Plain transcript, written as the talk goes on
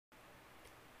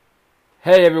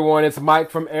Hey everyone, it's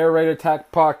Mike from Air Raid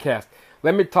Attack Podcast.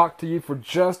 Let me talk to you for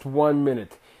just 1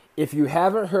 minute. If you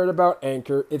haven't heard about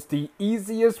Anchor, it's the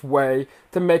easiest way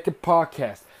to make a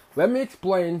podcast. Let me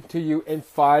explain to you in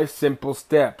 5 simple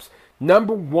steps.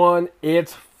 Number 1,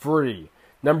 it's free.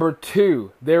 Number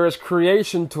 2, there is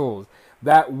creation tools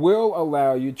that will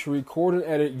allow you to record and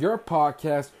edit your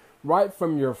podcast right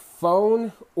from your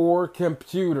phone or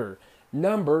computer.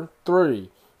 Number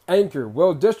 3, Anchor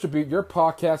will distribute your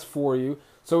podcast for you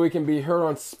so it can be heard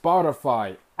on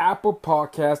Spotify, Apple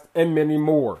Podcasts, and many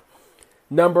more.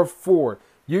 Number 4,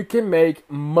 you can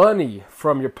make money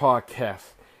from your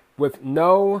podcast with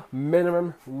no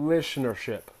minimum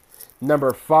listenership.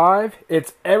 Number 5,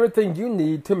 it's everything you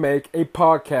need to make a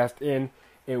podcast in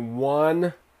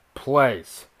one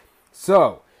place.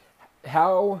 So,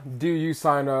 how do you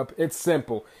sign up? It's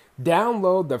simple.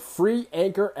 Download the free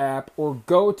Anchor app or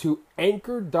go to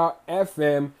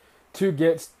anchor.fm to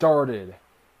get started.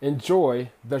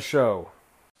 Enjoy the show.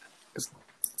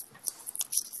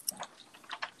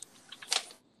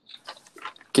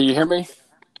 Can you hear me?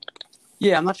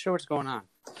 Yeah, I'm not sure what's going on.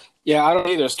 Yeah, I don't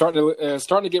either. Starting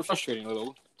to get frustrating a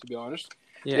little, to be honest.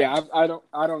 Yeah. I don't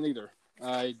either.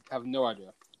 I have no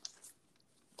idea.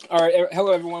 All right,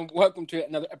 hello everyone. Welcome to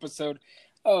another episode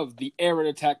of the Air Raid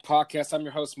Attack Podcast. I'm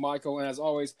your host Michael, and as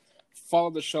always,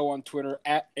 follow the show on Twitter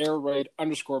at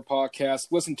 @AirRaid_podcast.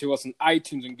 Listen to us on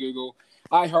iTunes and Google,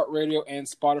 iHeartRadio, and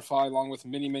Spotify, along with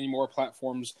many, many more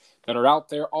platforms that are out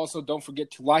there. Also, don't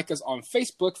forget to like us on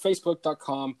Facebook,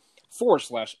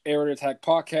 facebook.com/Air Raid Attack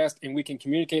Podcast, and we can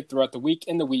communicate throughout the week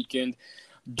and the weekend.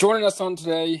 Joining us on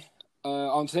today's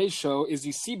show is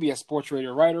the CBS Sports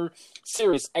Radio writer,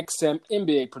 Sirius XM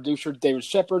NBA producer, David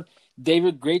Shepard.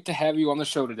 David, great to have you on the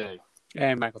show today.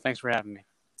 Hey, Michael, thanks for having me.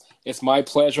 It's my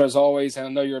pleasure as always, and I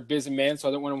know you're a busy man, so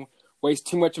I don't want to waste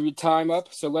too much of your time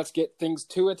up. So let's get things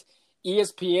to it.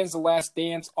 ESPN's The Last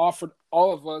Dance offered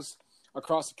all of us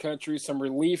across the country some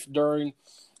relief during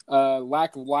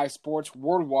lack of live sports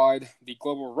worldwide. The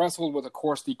global wrestled with, of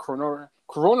course, the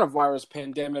coronavirus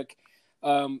pandemic.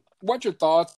 What's your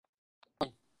thoughts?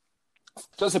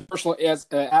 Just a personal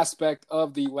aspect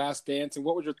of The Last Dance, and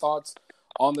what were your thoughts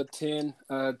on the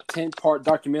 10-part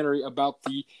documentary about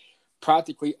the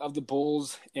practically of the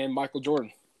Bulls and Michael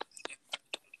Jordan?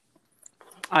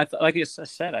 Like I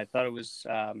said, I thought it was,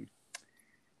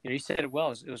 you said it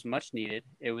well. It was much needed.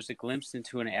 It was a glimpse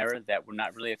into an era that we're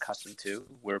not really accustomed to,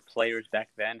 where players back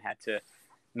then had to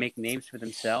make names for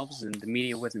themselves, and the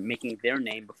media wasn't making their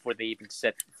name before they even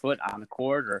set foot on the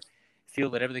court or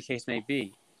field, whatever the case may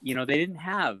be. They didn't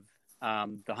have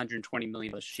the $120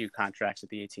 million shoe contracts at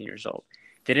the 18 years old.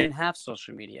 They didn't have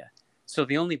social media. So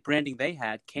the only branding they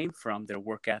had came from their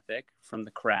work ethic, from the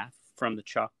craft, from the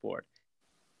chalkboard.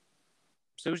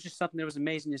 So it was just something that was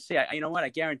amazing to see. You know what? I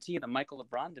guarantee you the Michael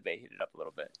LeBron debate heated up a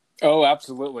little bit. Oh,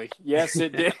 absolutely. Yes,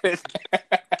 it did.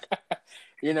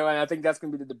 And I think that's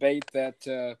going to be the debate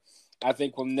that I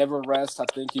think will never rest. I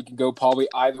think you can go probably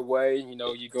either way.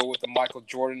 You go with the Michael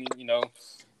Jordan,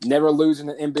 never losing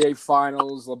the NBA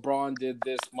Finals. LeBron did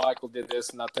this, Michael did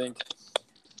this, and I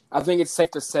think it's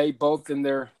safe to say both in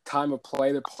their time of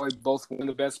play, they're probably both one of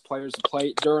the best players to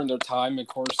play during their time. Of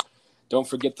course, don't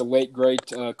forget the late,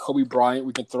 great Kobe Bryant.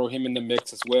 We can throw him in the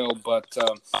mix as well. But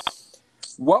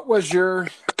what was the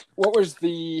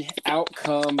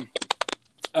outcome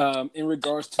in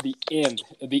regards to the end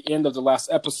of the last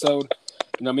episode?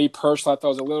 Me personally, I thought it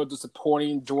was a little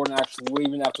disappointing. Jordan actually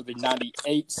leaving after the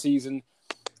 98 season.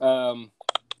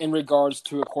 In regards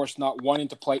to, of course, not wanting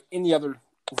to play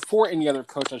for any other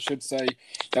coach, I should say,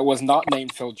 that was not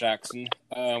named Phil Jackson.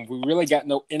 We really got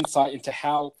no insight into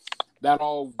how that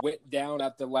all went down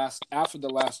after the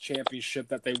last championship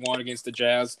that they won against the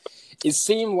Jazz. It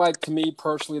seemed like, to me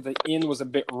personally, the end was a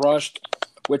bit rushed,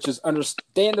 which is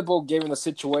understandable given the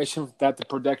situation that the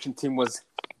production team was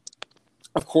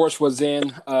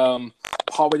in.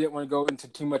 Probably didn't want to go into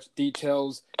too much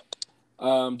details.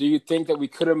 Do you think that we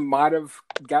might have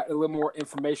got a little more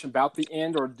information about the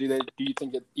end, or do you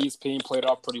think that ESPN played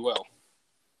off pretty well?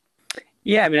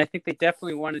 Yeah, I think they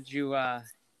definitely wanted you,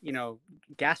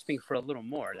 gasping for a little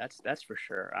more. That's for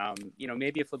sure.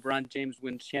 Maybe if LeBron James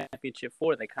wins championship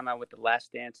 4, they come out with The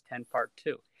Last Dance 10 part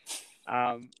 2.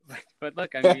 But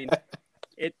look,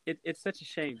 it's such a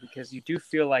shame because you do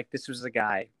feel like this was a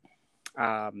guy,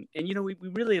 and we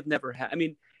really have never had.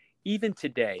 Even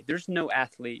today, there's no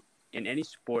athlete in any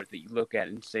sport that you look at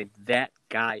and say that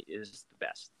guy is the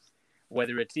best.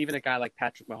 Whether it's even a guy like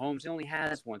Patrick Mahomes, he only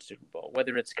has 1 Super Bowl.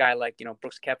 Whether it's a guy like,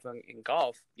 Brooks Koepka in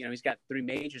golf, he's got 3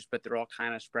 majors, but they're all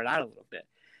kind of spread out a little bit.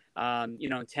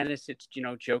 In tennis, it's,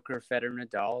 Joker, Federer,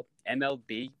 Nadal.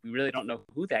 MLB, we really don't know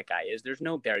who that guy is. There's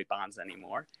no Barry Bonds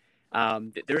anymore.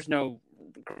 There's no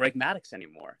Greg Maddux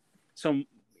anymore. So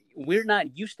we're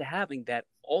not used to having that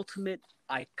ultimate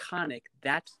iconic,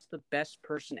 that's the best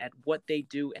person at what they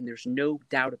do, and there's no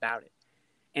doubt about it.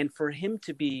 And for him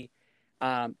to be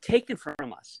taken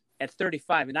from us at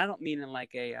 35, and I don't mean in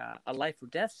like a life or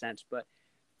death sense, but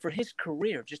for his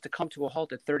career just to come to a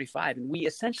halt at 35. And we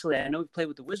essentially, I know we played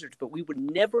with the Wizards, but we would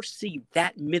never see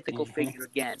that mythical figure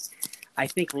again. I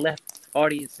think left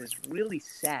audiences really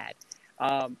sad.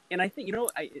 And I think,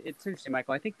 it's interesting,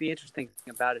 Michael. I think the interesting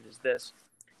thing about it is this.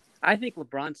 I think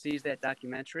LeBron sees that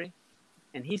documentary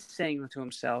and he's saying to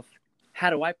himself, how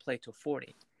do I play till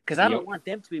 40? Because I don't want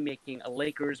them to be making a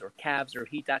Lakers or Cavs or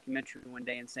Heat documentary one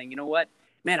day and saying, you know what,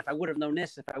 man, if I would have known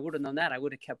this, if I would have known that, I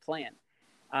would have kept playing.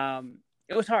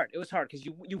 It was hard. It was hard because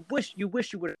you wish you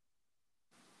would have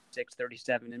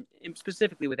 637 and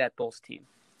specifically with that Bulls team.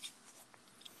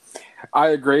 I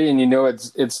agree, and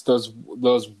it's those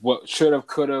what should have,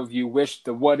 could have. You wish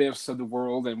the what ifs of the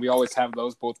world, and we always have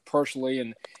those both personally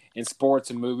and in sports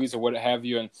and movies or what have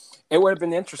you. And it would have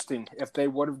been interesting if they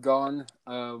would have gone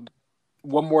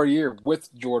one more year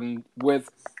with Jordan, with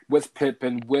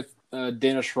Pippen, with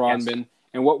Dennis Rodman, yes.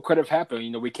 And what could have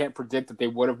happened. We can't predict that they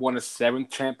would have won a 7th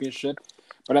championship,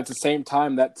 but at the same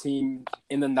time, that team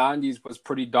in the 90s was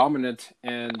pretty dominant.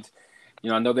 And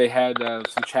I know they had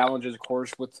some challenges, of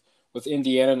course, with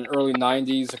Indiana in the early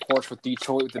 90s, of course, with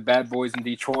Detroit, with the bad boys in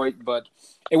Detroit. But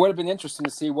it would have been interesting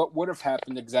to see what would have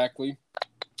happened exactly.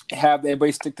 Have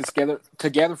everybody stick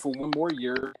together for one more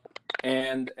year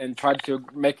and try to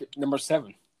make it number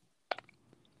 7.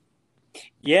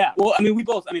 Yeah. Well, we would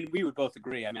both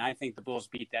agree. I think the Bulls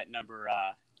beat that number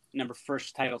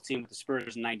first title team with the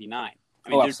Spurs in 99.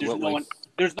 There's no one,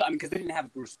 because they didn't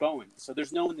have Bruce Bowen. So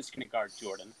there's no one that's going to guard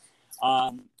Jordan.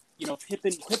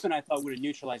 Pippen, I thought would have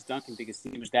neutralized Duncan because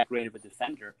he was that great of a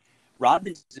defender.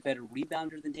 Robinson's a better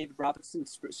rebounder than David Robinson.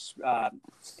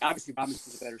 Obviously,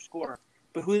 Robinson's a better scorer.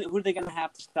 But who are they going to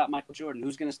have to stop Michael Jordan?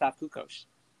 Who's going to stop Kukoc?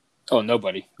 Oh,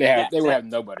 nobody. They would have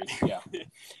nobody. Yeah,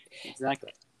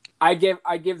 exactly. I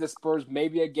give the Spurs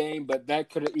maybe a game, but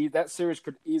that series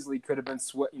could have been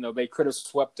swept. They could have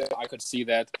swept it. I could see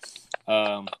that.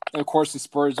 And of course, the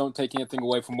Spurs don't take anything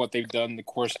away from what they've done. Of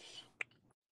course.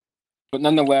 But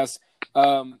nonetheless,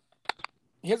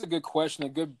 here's a good question. A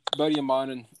good buddy of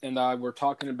mine and I were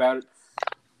talking about it.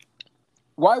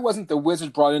 Why wasn't the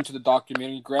Wizards brought into the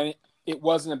documentary? Granted, it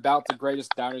wasn't about the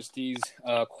greatest dynasties,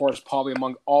 of course, probably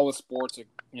among all the sports.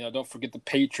 Don't forget the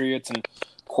Patriots and,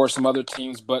 of course, some other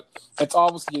teams. But it's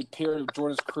obviously a period of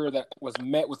Jordan's career that was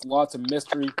met with lots of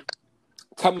mystery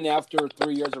coming after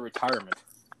 3 years of retirement.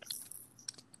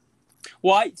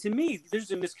 Well, to me, there's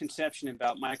a misconception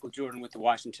about Michael Jordan with the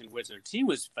Washington Wizards. He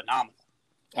was phenomenal.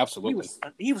 Absolutely.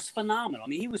 He was phenomenal.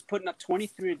 He was putting up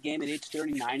 23 a game at age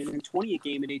 39 and then 20 a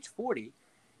game at age 40.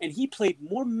 And he played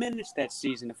more minutes that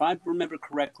season, if I remember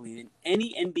correctly, than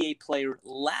any NBA player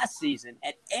last season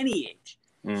at any age.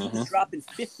 Mm-hmm. He was dropping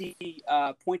 50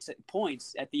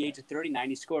 points at the age of 39.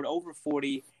 He scored over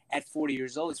 40 at 40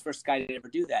 years old. He's the first guy to ever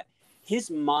do that.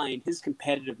 His mind, his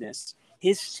competitiveness,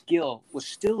 his skill was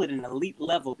still at an elite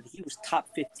level, but he was top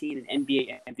 15 in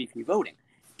NBA MVP voting.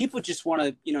 People just want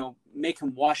to, make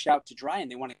him wash out to dry, and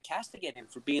they want to castigate him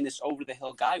for being this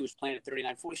over-the-hill guy who was playing at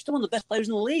 39, 40. He's still one of the best players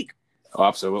in the league. Oh,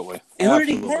 absolutely. And who did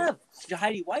he have?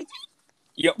 Jahidi White?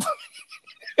 Yep.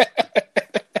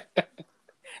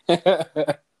 And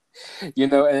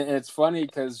it's funny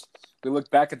because we look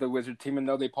back at the Wizard team and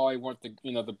know they probably weren't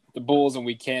the Bulls, and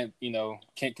we can't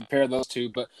compare those two.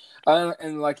 But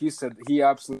and like you said, he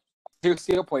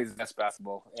still plays his best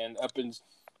basketball and up in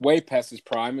way past his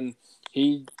prime, and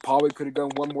he probably could have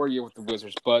gone one more year with the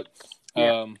Wizards. But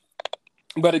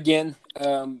but again,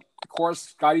 of course,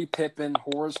 Scottie Pippen,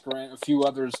 Horace Grant, a few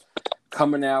others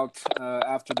coming out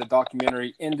after the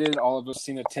documentary ended. All of us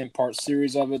seen a 10-part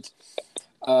series of it.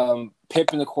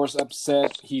 Pippen, of course,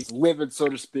 upset. He's livid, so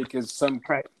to speak,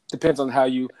 depends on how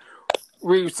you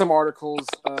read some articles.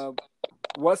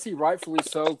 Was he rightfully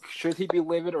so? Should he be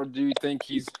livid, or do you think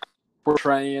he's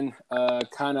portraying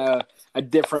kind of a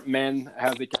different man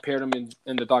as they compared him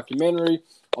in the documentary,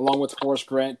 along with Horace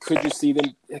Grant? Could you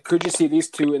see these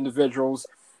two individuals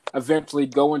eventually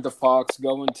going to Fox,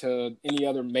 going to any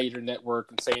other major network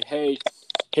and saying, hey,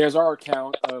 here's our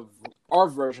account of our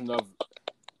version of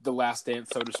The Last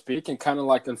Dance, so to speak, and kind of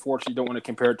like, unfortunately, you don't want to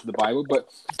compare it to the Bible, but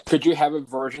could you have a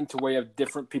version to where you have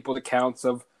different people's accounts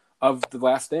of The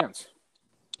Last Dance?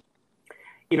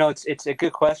 It's a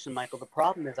good question, Michael. The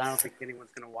problem is I don't think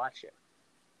anyone's going to watch it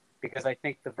because I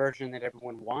think the version that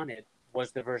everyone wanted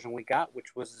was the version we got,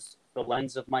 which was the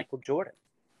lens of Michael Jordan.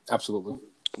 Absolutely.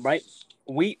 Right?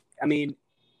 Without knowing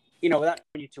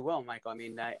you too well, Michael,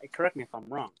 correct me if I'm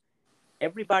wrong.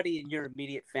 Everybody in your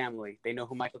immediate family, they know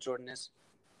who Michael Jordan is?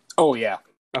 Oh, yeah.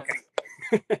 Okay.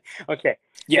 Okay.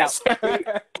 Yes. Now,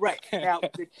 right. Now,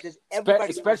 does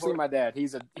everybody especially my dad.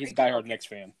 He's a diehard Knicks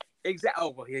fan. Exactly. Oh,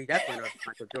 well, he definitely knows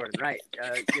Michael Jordan, right?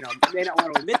 May not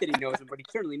want to admit that he knows him, but he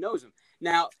certainly knows him.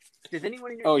 Now, does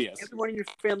everyone in your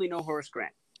family know Horace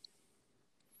Grant?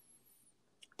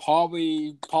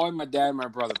 Probably my dad and my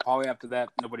brother. Probably after that,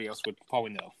 nobody else would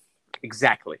probably know.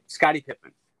 Exactly. Scottie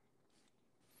Pippen.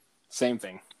 Same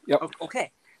thing. Yep.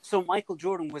 Okay. So Michael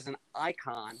Jordan was an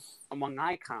icon among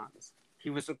icons. He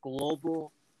was a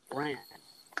global brand.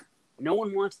 No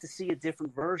one wants to see a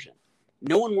different version.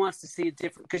 No one wants to see a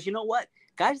different, because you know what?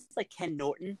 Guys like Ken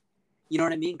Norton, you know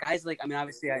what I mean? Guys like,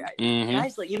 obviously,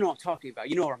 guys like, you know what I'm talking about.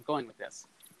 You know where I'm going with this.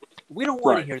 We don't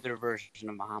want to hear their version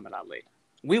of Muhammad Ali.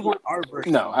 We want our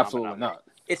version of Muhammad absolutely Ali. not.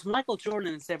 It's Michael Jordan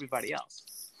and it's everybody else.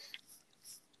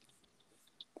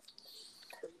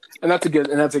 And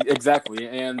that's exactly.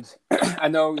 And I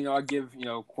know, I give,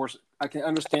 of course, I can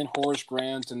understand Horace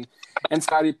Grant and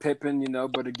Scottie Pippen,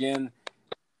 but again,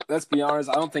 let's be honest,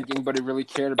 I don't think anybody really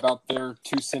cared about their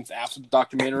 2 cents after the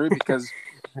documentary because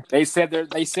they said their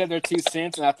 2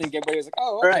 cents, and I think everybody was like,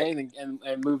 oh, okay, right.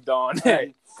 and moved on.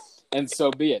 Right. and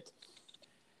so be it.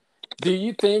 Do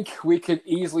you think we could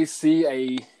easily see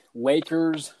a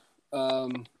Lakers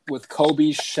with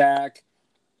Kobe, Shaq,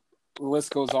 the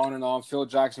list goes on and on. Phil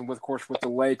Jackson, of course, with the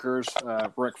Lakers,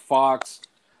 Rick Fox,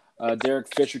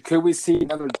 Derek Fisher. Could we see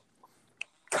another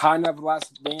kind of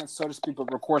last dance, so to speak,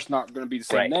 but of course not going to be the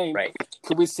same name? Right.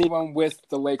 Could we see one with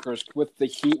the Lakers, with the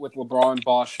Heat, with LeBron,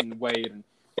 Bosh, and Wade? And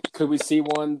could we see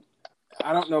one?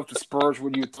 I don't know if the Spurs,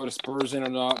 would you throw the Spurs in or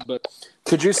not, but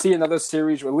could you see another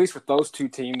series, or at least with those two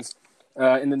teams,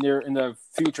 in the near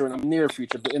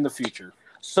future?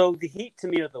 So the Heat to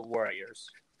me are the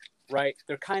Warriors. Right,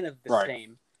 they're kind of the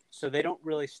same, so they don't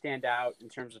really stand out in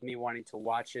terms of me wanting to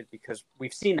watch it because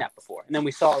we've seen that before, and then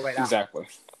we saw it right exactly.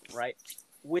 Out. Right,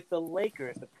 with the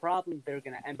Lakers, the problem they're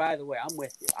gonna. And by the way, I'm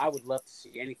with you. I would love to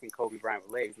see anything Kobe Bryant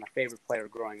related. He's my favorite player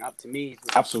growing up. To me,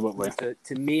 absolutely.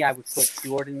 To me, I would put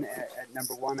Jordan at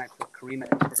number 1. I put Kareem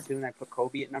at number 2, and I put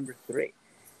Kobe at number 3.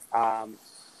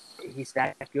 He's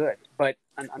that good, but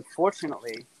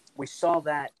unfortunately, we saw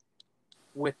that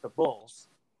with the Bulls,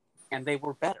 and they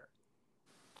were better.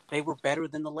 They were better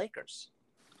than the Lakers.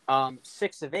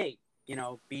 6 of 8,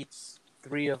 beats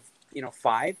 3 of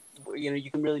 5. You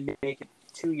can really make it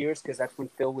 2 years because that's when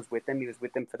Phil was with them. He was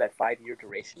with them for that 5-year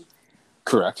duration.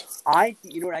 Correct. What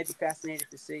I'd be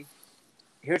fascinated to see.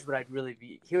 Here's what I'd really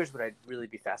be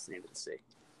fascinated to see.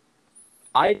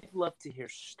 I'd love to hear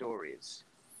stories,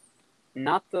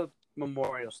 not the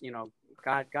memorials.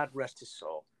 God rest his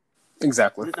soul.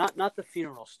 Exactly. Not the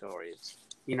funeral stories.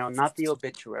 Not the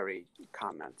obituary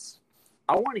comments.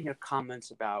 I want to hear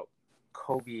comments about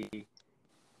Kobe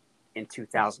in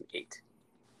 2008.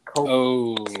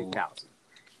 Kobe 2000.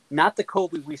 Not the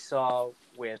Kobe we saw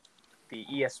with the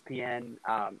ESPN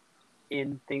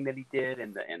in thing that he did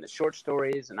and the short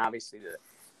stories and obviously the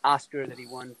Oscar that he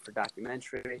won for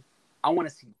documentary. I want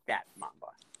to see that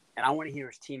Mamba. And I want to hear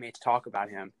his teammates talk about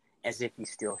him as if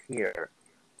he's still here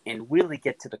and really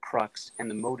get to the crux and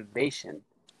the motivation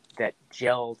that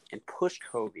gelled and pushed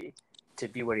Kobe to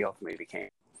be what he ultimately became.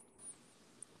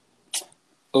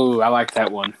 Oh, I like that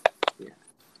one.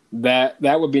 Yeah.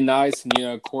 That would be nice, and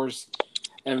of course,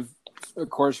 we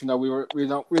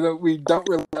don't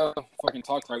really know if I can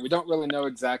talk right. We don't really know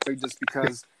exactly, just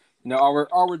because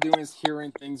all we're doing is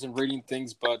hearing things and reading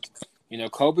things. But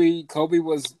Kobe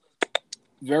was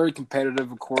very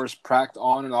competitive, of course, practiced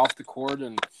on and off the court,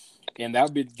 and that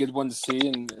would be a good one to see,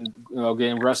 and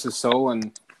again, rest his soul.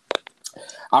 And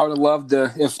I would have loved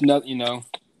to, if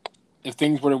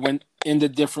things would have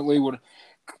ended differently, would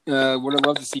have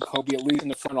loved to see Kobe at least in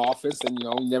the front office. And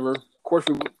never, of course,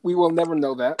 we will never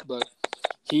know that, but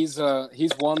he's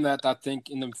one that I think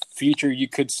in the future you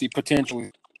could see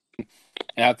potentially,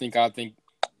 and I think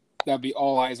that'd be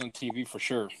all eyes on TV for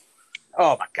sure.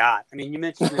 Oh my God! You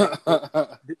mentioned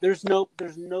that. There's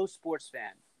no sports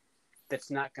fan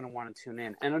that's not going to want to tune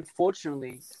in, and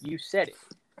unfortunately, you said it.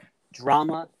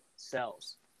 Drama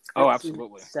sells. Oh,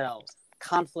 absolutely. Sells.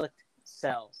 Conflict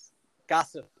sells.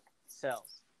 Gossip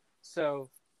sells. So,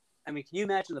 can you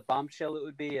imagine the bombshell it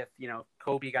would be if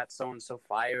Kobe got so and so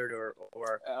fired, or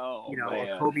or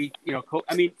Kobe,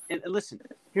 and listen.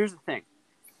 Here's the thing.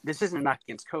 This isn't a knock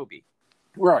against Kobe.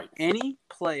 Right. Any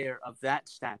player of that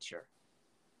stature,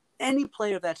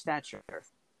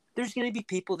 there's going to be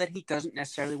people that he doesn't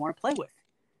necessarily want to play with.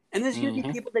 And there's going to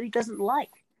be people that he doesn't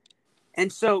like.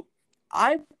 And so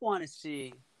I want to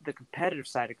see the competitive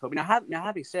side of Kobe. Now,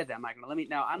 having said that, Michael,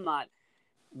 I'm not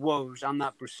Woj, I'm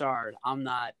not Broussard, I'm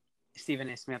not Stephen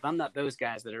A. Smith. I'm not those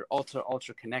guys that are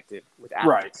ultra connected with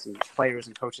athletes and players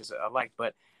and coaches alike.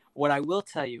 But what I will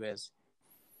tell you is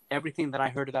everything that I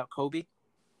heard about Kobe,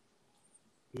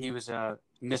 he was a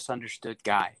misunderstood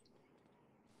guy.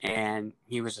 And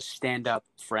he was a stand-up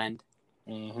friend.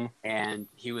 Mm-hmm. And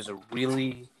he was a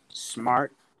really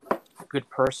smart, good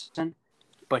person.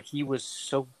 But he was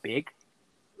so big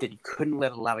that he couldn't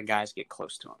let a lot of guys get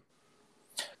close to him.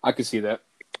 I could see that.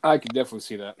 I could definitely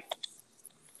see that.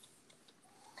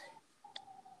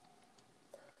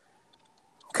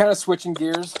 Kind of switching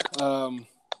gears.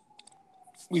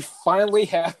 We finally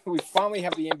have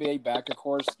the NBA back, of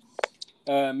course.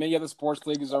 Many other sports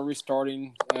leagues are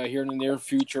restarting here in the near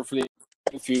future for the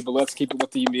future, but let's keep it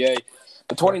with the NBA.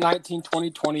 The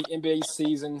 2019-2020 NBA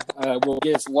season will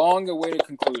get its long-awaited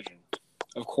conclusion.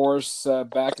 Of course,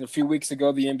 back a few weeks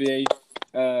ago, the NBA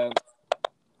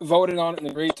voted on and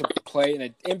agreed to play in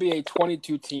an NBA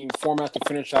 22-team format to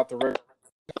finish out the regular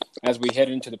as we head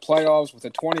into the playoffs with a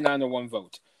 29-1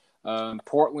 vote.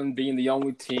 Portland being the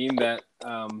only team that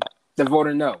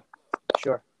voted no.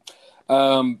 Sure.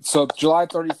 So July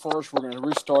 31st, we're going to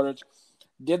restart it.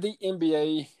 Did the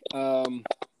NBA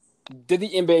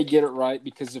get it right?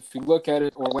 Because if you look at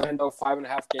it, Orlando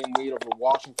 5.5 game lead over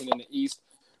Washington in the East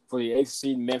for the 8th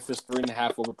seed, Memphis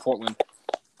 3.5 over Portland.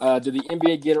 Did the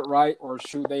NBA get it right, or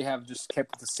should they have just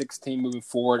kept the 16 moving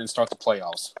forward and start the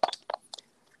playoffs?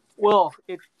 Well,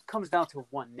 it comes down to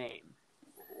one name,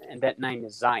 and that name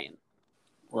is Zion.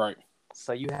 Right.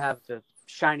 So you have the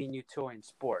shiny new toy in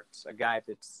sports, a guy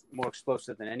that's more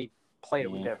explosive than any player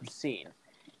we've ever seen.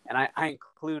 And I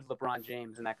include LeBron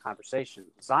James in that conversation.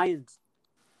 Zion's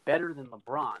better than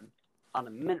LeBron on a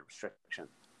minute restriction.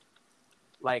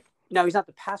 Now he's not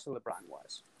the passer LeBron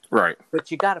was. Right.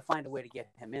 But you got to find a way to get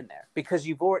him in there because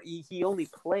he only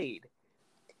played,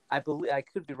 I believe, I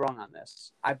could be wrong on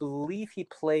this. I believe he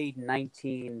played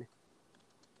 19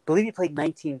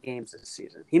 games this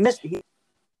season. He missed 70%,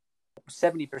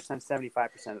 75%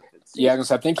 of the season. Yeah,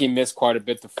 I think he missed quite a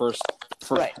bit the first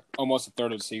right. almost a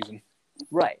third of the season.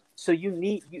 Right. So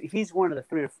he's one of the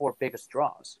 3 or 4 biggest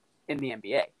draws in the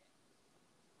NBA.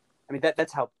 I mean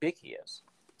that's how big he is.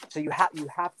 So you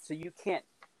can't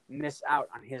miss out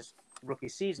on his rookie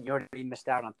season. You already missed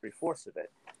out on 3/4 of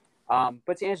it.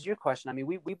 But to answer your question, I mean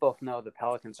we both know the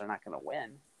Pelicans are not going to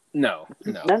win. No.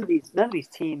 None of these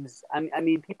teams. I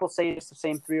mean people say it's the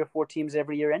same 3 or 4 teams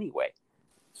every year anyway.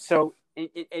 So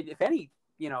if any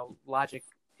logic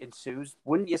ensues,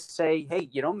 wouldn't you say, hey,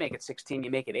 you don't make it 16,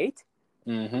 you make it 8?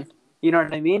 Mm-hmm. You know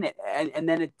what I mean? And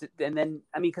then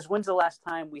I mean, because when's the last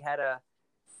time we had a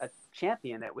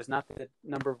champion that was not the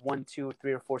number 1, 2,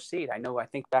 3, or 4 seed? I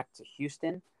think back to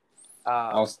Houston,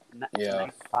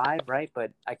 95, right?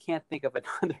 But I can't think of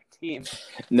another team.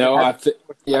 No, I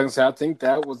think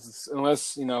that was,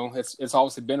 unless it's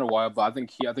obviously been a while, but I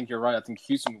think you're right. I think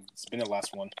Houston's been the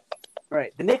last one.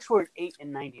 Right. The Knicks were 8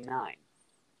 and 99.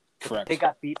 Correct. They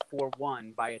got beat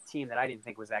 4-1 by a team that I didn't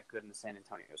think was that good in the San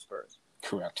Antonio Spurs.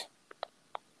 Correct.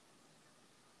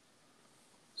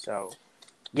 So,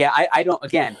 yeah, I don't.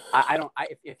 Again, I don't.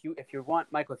 If you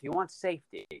want, Michael, if you want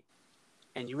safety,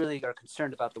 and you really are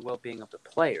concerned about the well-being of the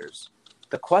players,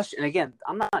 the question. Again,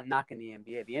 I'm not knocking the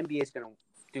NBA. The NBA is going to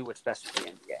do what's best for the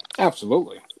NBA.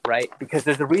 Absolutely. Right, because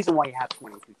there's a reason why you have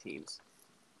 22 teams,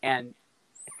 and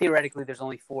theoretically, there's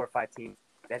only 4 or 5 teams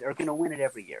that are going to win it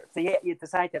every year. So you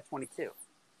decide to have 22.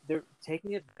 They're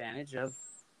taking advantage of,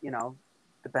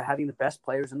 having the best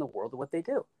players in the world at what they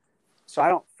do. So I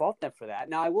don't fault them for that.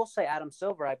 Now, I will say Adam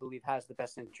Silver, I believe, has the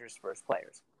best interest for his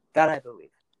players. That I believe.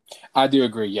 I do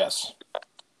agree, yes.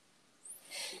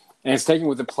 And sticking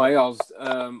with the playoffs,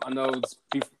 I know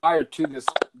prior to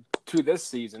this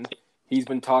season, he's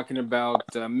been talking about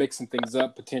mixing things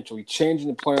up, potentially changing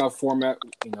the playoff format,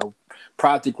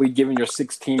 practically giving your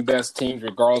 16 best teams,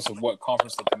 regardless of what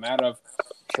conference they come out of.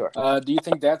 Sure. Do you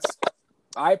think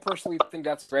I personally think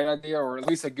that's a great idea, or at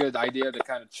least a good idea to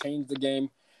kind of change the game?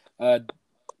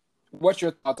 What's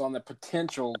your thoughts on the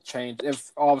potential change?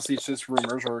 If obviously it's just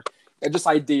rumors or just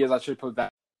ideas, I should put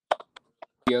that.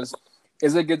 Ideas.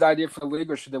 Is it a good idea for the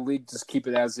league, or should the league just keep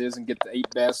it as is and get the 8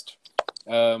 best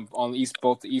on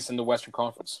both the East and the Western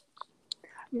Conference?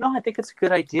 No, I think it's a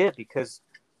good idea because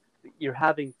you're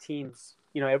having teams.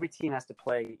 Every team has to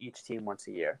play each team once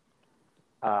a year,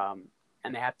 and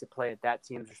they have to play at that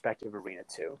team's respective arena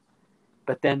too.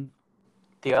 But then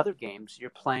the other games, you're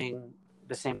playing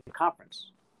the same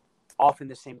conference, often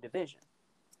the same division.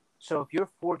 So if you're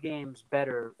 4 games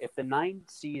better, if the 9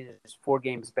 seed is 4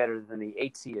 games better than the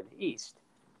 8 seed in the East,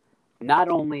 not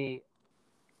only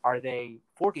are they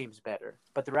 4 games better,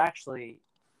 but they're actually,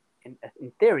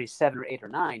 in theory, 7 or 8 or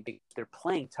 9 because they're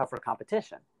playing tougher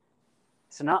competition.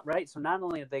 So not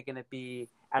only are they going to be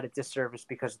at a disservice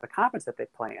because of the conference that they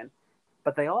play in,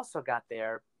 but they also got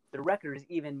their record is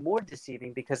even more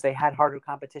deceiving because they had harder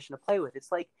competition to play with.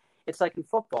 It's like in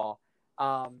football.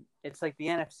 It's like the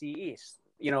NFC East.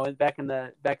 Back in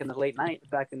the late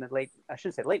I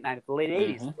shouldn't say late 90s, the late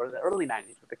 80s or the early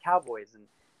 90s with the Cowboys and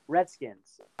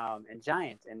Redskins and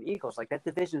Giants and Eagles. Like that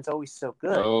division is always so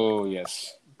good. Oh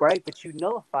yes, right. But you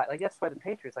nullify, like that's why the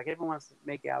Patriots, like everyone wants to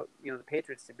make out, the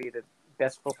Patriots to be the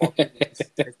best football team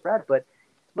is bred. But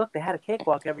look, they had a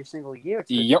cakewalk every single year to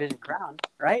the division crown,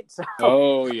 right? So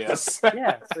oh yes,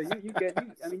 yeah. So you get.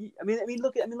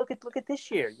 Look at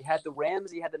this year. You had the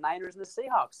Rams, you had the Niners, and the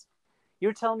Seahawks.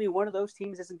 You're telling me one of those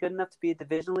teams isn't good enough to be a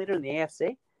division leader in the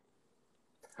AFC?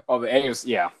 Oh, the AFC,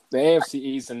 yeah, the AFC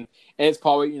East, and it's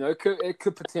probably it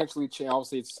could potentially change.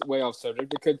 Obviously, it's way off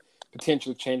subject. It could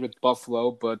potentially change with Buffalo,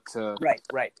 but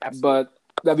right, absolutely. But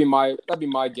that'd be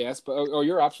my guess. But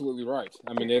you're absolutely right.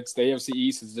 I mean, it's the AFC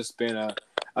East has just been a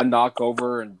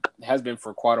knockover and has been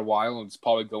for quite a while, and it's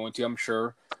probably going to, I'm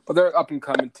sure. But they're up and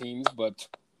coming teams. But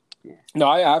no,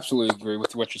 I absolutely agree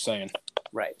with what you're saying.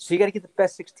 Right. So you got to get the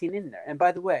best 16 in there. And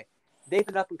by the way, they've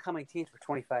been up and coming teams for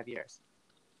 25 years.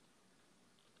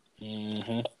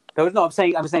 Mm-hmm. No, I'm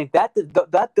saying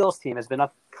that Bills team has been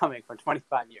up and coming for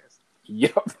 25 years.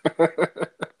 Yep.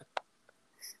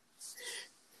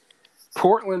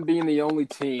 Portland being the only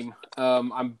team,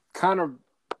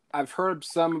 I've heard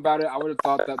some about it. I would have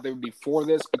thought that they would be for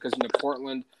this because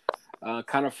Portland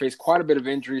kind of faced quite a bit of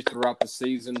injuries throughout the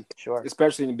season, sure,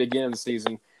 especially in the beginning of the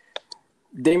season.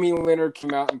 Damian Lillard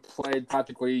came out and played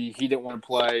practically. He didn't want to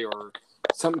play or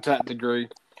something to that degree.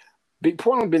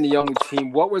 Portland being the only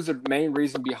team, what was the main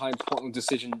reason behind Portland's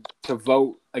decision to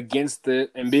vote against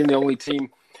it and being the only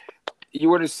team? You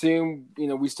would assume,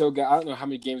 we still got, I don't know how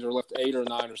many games are left, 8 or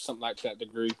 9 or something like that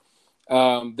degree.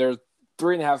 They're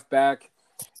 3.5 back.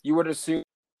 You would assume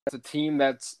it's a team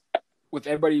that's with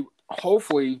everybody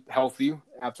hopefully healthy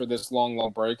after this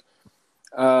long break.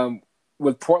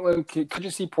 With Portland, could you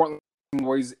see Portland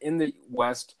boys in the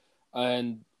West?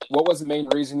 And what was the main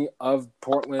reason of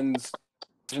Portland's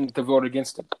decision to vote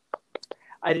against it?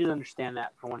 I didn't understand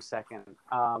that for 1 second.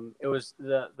 It was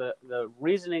the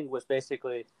reasoning was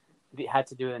basically had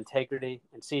to do with integrity,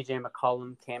 and CJ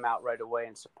McCollum came out right away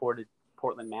and supported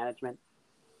Portland management.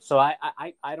 So I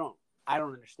don't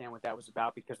understand what that was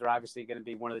about because they're obviously going to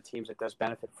be one of the teams that does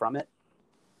benefit from it.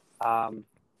 I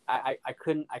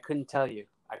couldn't tell you.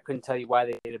 I couldn't tell you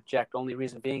why they'd object. Only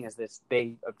reason being is this: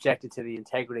 they objected to the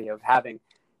integrity of having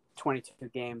 22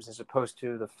 games as opposed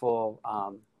to the full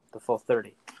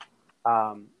 30.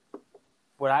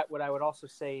 What I would also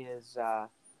say is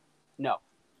no,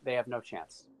 they have no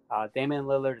chance. Damian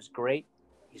Lillard is great.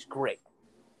 He's great,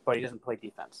 but he doesn't play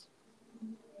defense.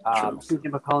 CJ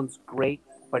McCollum's great,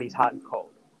 but he's hot and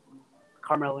cold.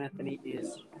 Carmelo Anthony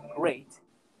is great.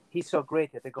 He's so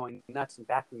great that they're going nuts and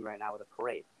backing right now with a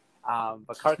parade.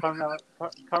 But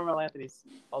Carmelo Anthony's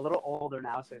a little older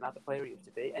now, so he's not the player he used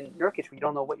to be. And Nurkic, we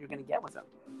don't know what you're going to get with him.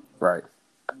 Right.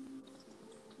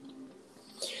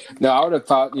 No, I would have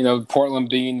thought, Portland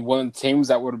being one of the teams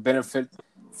that would have benefited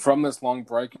from this long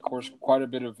break. Of course, quite a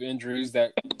bit of injuries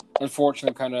that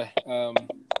unfortunately kind of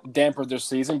dampened their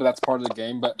season, but that's part of the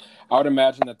game. But I would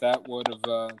imagine that would have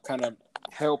kind of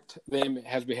helped them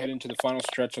as we head into the final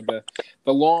stretch of the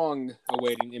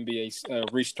long-awaiting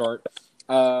NBA restart.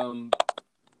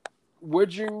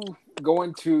 Would you go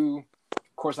into –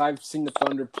 of course, I've seen the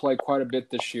Thunder play quite a bit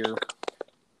this year.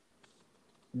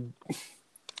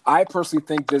 I personally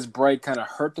think this break kind of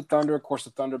hurt the Thunder. Of course,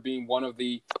 the Thunder being one of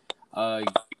the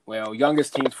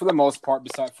youngest teams for the most part,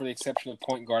 besides for the exception of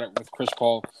point guard with Chris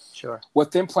Paul. Sure.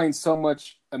 With them playing so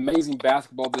much amazing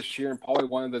basketball this year and probably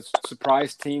one of the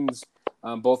surprise teams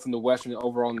both in the West and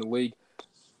overall in the league,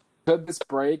 could this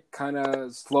break kind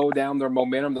of slow down their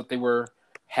momentum that they were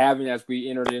having as we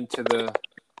entered into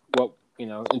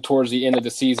and towards the end of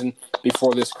the season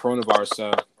before this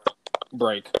coronavirus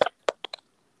break?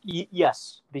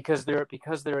 Yes, because they're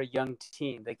a young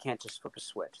team. They can't just flip a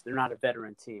switch. They're not a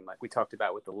veteran team like we talked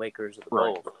about with the Lakers or the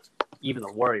Bulls, even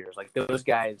the Warriors. Like those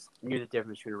guys knew the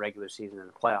difference between a regular season and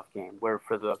a playoff game. Where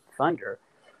for the Thunder,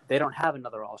 they don't have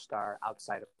another All-Star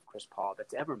outside of Chris Paul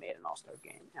that's ever made an All-Star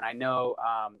game. And I know,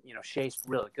 Shea's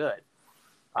really good,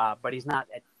 but he's not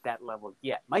at that level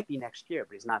yet. Might be next year,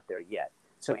 but he's not there yet.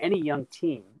 So any young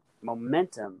team,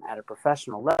 momentum at a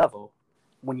professional level,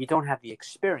 when you don't have the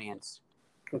experience,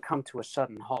 can come to a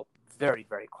sudden halt very,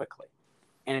 very quickly.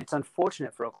 And it's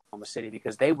unfortunate for Oklahoma City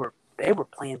because they were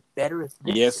playing better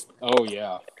Yes. Oh,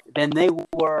 yeah. than they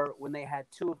were when they had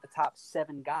two of the top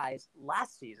 7 guys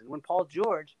last season. When Paul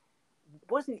George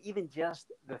wasn't even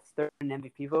just the third in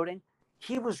MVP voting,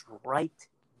 he was right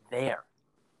there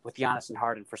with Giannis and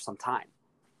Harden for some time.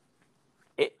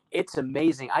 It's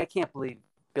amazing. I can't believe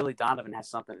Billy Donovan has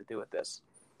something to do with this.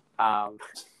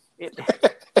 It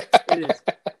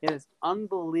is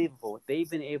unbelievable what they've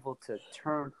been able to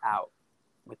turn out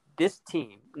with this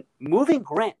team. Moving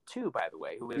Grant, too, by the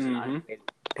way, who is an unpaid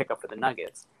pickup for the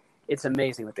Nuggets. It's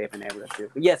amazing what they've been able to do.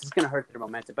 But yes, it's going to hurt their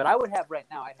momentum. But I would have right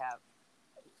now, I'd have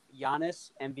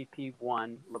Giannis, MVP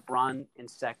 1, LeBron in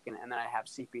second, and then I have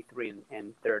CP3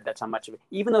 in third. That's how much of it.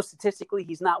 Even though statistically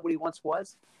he's not what he once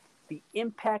was, the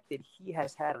impact that he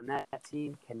has had on that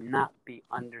team cannot be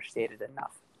understated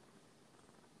enough.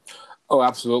 Oh,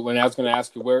 absolutely. And I was going to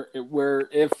ask you where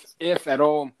if at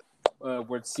all,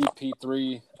 would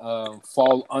CP3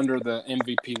 fall under the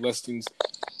MVP listings?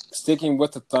 Sticking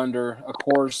with the Thunder, of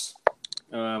course,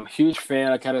 huge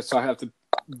fan. I have to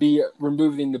be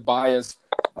removing the bias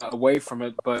away from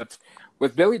it. But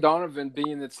with Billy Donovan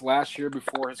being its last year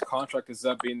before his contract is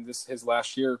up, being this his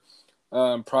last year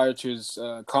prior to his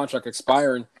contract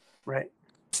expiring, right?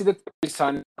 See the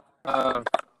sign.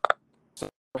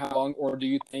 How long, or do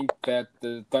you think that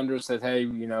the Thunder said, "Hey,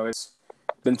 it's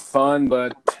been fun,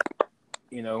 but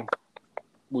we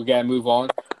gotta move on"?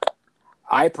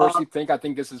 I personally think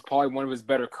this is probably one of his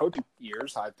better coaching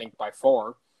years. I think by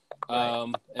far,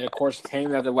 and of course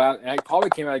came at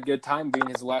a good time, being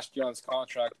his last year on his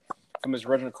contract from his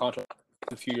original contract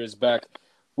a few years back.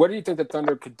 What do you think the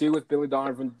Thunder could do with Billy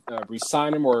Donovan?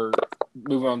 Re-sign him or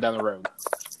move on down the road?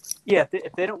 Yeah,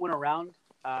 if they don't win a round,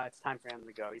 it's time for him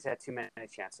to go. He's had too many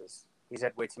chances. He's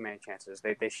had way too many chances.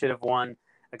 They should have won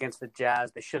against the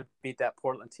Jazz. They should have beat that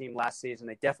Portland team last season.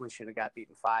 They definitely should have got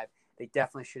beaten 5. They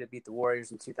definitely should have beat the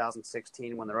Warriors in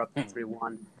 2016 when they're up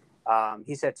 3-1.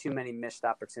 He's had too many missed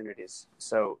opportunities.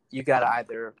 So you got to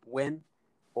either win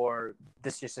or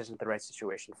this just isn't the right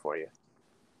situation for you.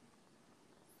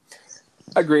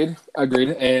 Agreed.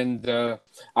 And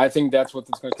I think that's what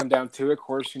it's going to come down to. Of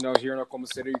course, here in Oklahoma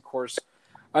City, of course,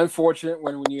 unfortunate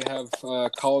when you have a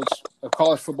college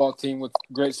football team with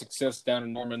great success down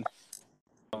in Norman,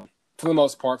 for the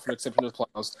most part, for the exception of the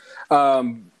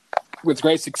playoffs. With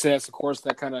great success, of course,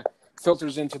 that kind of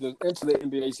filters into the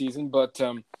NBA season. But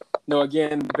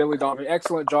again, Billy Donovan,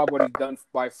 excellent job what he's done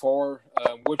by far.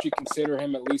 Would you consider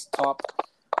him at least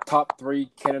top 3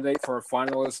 candidate for a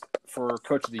finalist for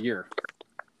Coach of the Year?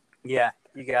 Yeah,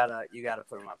 you gotta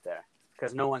put him up there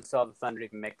because no one saw the Thunder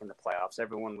even making the playoffs.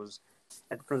 Everyone was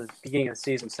from the beginning of the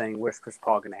season saying, "Where's Chris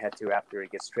Paul going to head to after he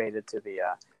gets traded to the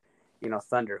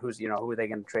Thunder? Who are they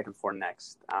going to trade him for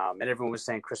next?" And everyone was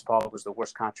saying Chris Paul was the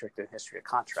worst contract in the history of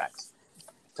contracts.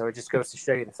 So it just goes to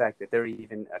show you the fact that they're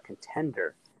even a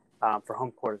contender for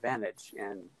home court advantage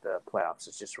in the playoffs.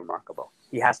 It's just remarkable.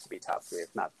 He has to be top 3,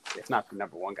 if not the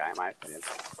number 1 guy in my opinion.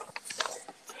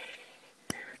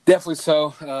 Definitely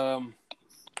so.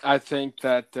 I think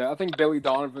Billy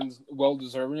Donovan's well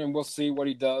deserving, and we'll see what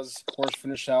he does. Of course,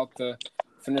 finish out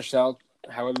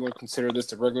however you want to consider this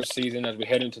the regular season as we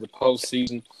head into the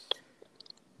postseason.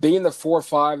 Being the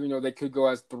 4-5, they could go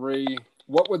as 3.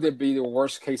 What would it be the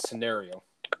worst case scenario?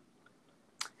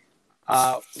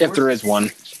 If there is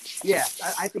one. Yeah,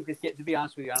 I think to be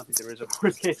honest with you, I don't think there is a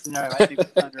worst case scenario. I think the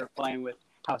Thunder are playing with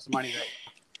house money right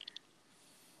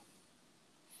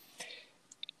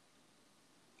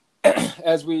now.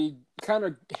 As we kind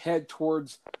of head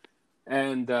towards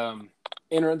and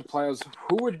enter into the playoffs,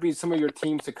 who would be some of your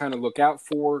teams to kind of look out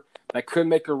for that could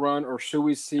make a run, or should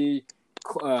we see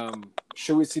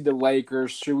the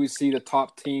Lakers? Should we see the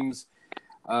top teams,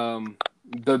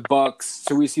 the Bucks?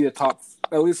 Should we see the top?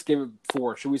 At least give it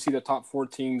 4. Should we see the top 4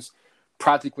 teams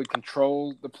practically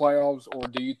control the playoffs, or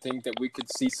do you think that we could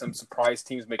see some surprise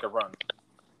teams make a run?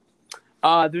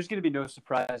 There's going to be no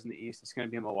surprise in the East. It's going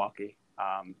to be Milwaukee.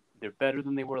 They're better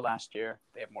than they were last year.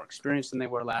 They have more experience than they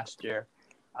were last year.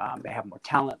 They have more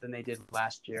talent than they did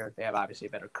last year. They have obviously a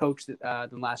better coach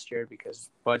than last year because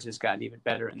Budge has gotten even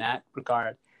better in that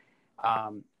regard.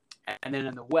 And then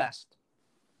in the West,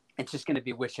 it's just going to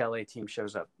be which LA team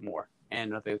shows up more.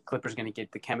 And the Clippers going to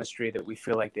get the chemistry that we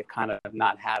feel like they've kind of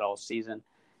not had all season.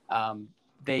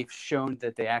 They've shown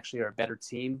that they actually are a better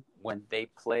team when they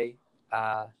play,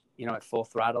 at full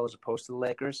throttle as opposed to the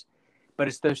Lakers. But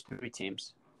it's those 3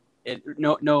 teams.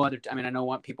 No other. I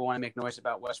know people want to make noise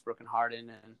about Westbrook and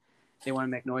Harden and They want to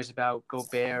make noise about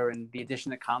Gobert and the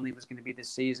addition that Conley was going to be this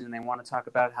season. They want to talk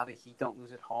about how the Heat don't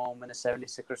lose at home and the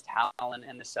 76ers talent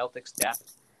and the Celtics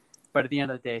depth. But at the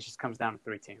end of the day, it just comes down to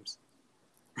 3 teams.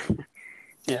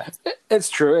 Yeah, it's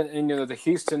true. And the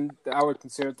Houston, I would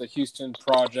consider it the Houston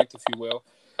project, if you will.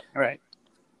 All right.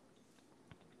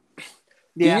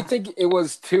 Do you think it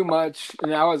was too much?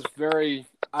 And I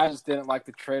just didn't like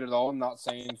the trade at all. I'm not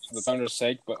saying for the Thunder's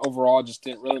sake, but overall, it just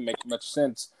didn't really make much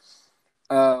sense.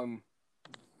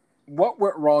 What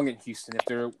went wrong in Houston?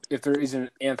 If there isn't an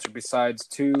answer besides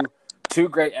two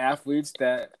great athletes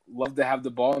that love to have the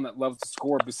ball and that love to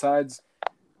score, besides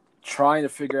trying to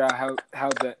figure out how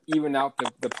to even out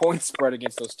the point spread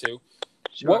against those two.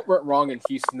 Sure. What went wrong in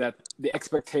Houston that the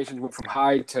expectations went from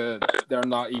high to they're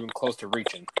not even close to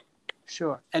reaching?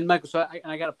 Sure. And Michael, so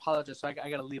I got to apologize. So I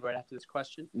got to leave right after this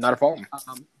question. Not a problem.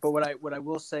 But what I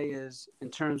will say is, in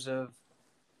terms of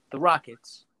the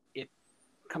Rockets, it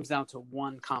comes down to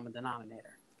one common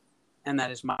denominator, and that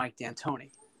is Mike D'Antoni.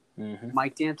 Mm-hmm.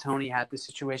 Mike D'Antoni had the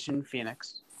situation in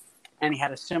Phoenix, and he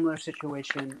had a similar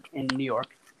situation in New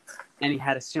York, and he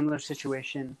had a similar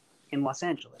situation in Los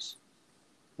Angeles,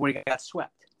 where he got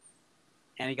swept.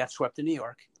 And he got swept in New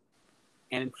York.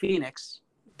 And in Phoenix,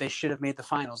 they should have made the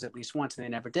finals at least once, and they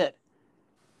never did.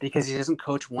 Because he doesn't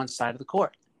coach one side of the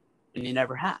court. And he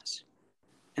never has.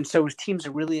 And so his teams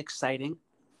are really exciting,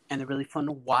 and they're really fun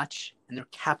to watch, and they're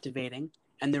captivating,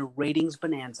 and they're ratings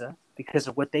bonanza because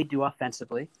of what they do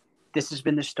offensively. This has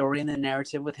been the story and the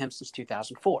narrative with him since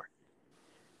 2004.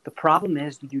 The problem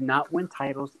is you do not win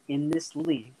titles in this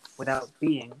league without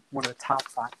being one of the top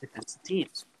 5 defensive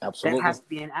teams. Absolutely. That has to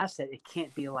be an asset. It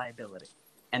can't be a liability.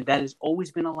 And that has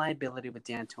always been a liability with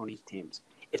D'Antoni's teams.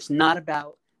 It's not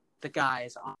about the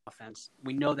guys on offense.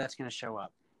 We know that's going to show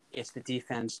up. It's the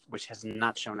defense, which has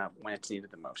not shown up when it's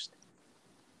needed the most.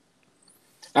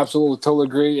 Absolutely. Totally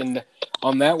agree. And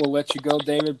on that, we'll let you go,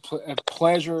 David.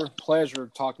 Pleasure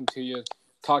talking to you,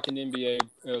 talking NBA.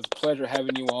 It was a pleasure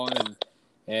having you on,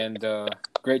 and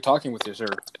great talking with you, sir.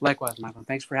 Likewise, Michael.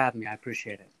 Thanks for having me. I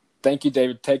appreciate it. Thank you,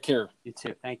 David. Take care. You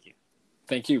too. Thank you.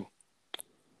 Thank you.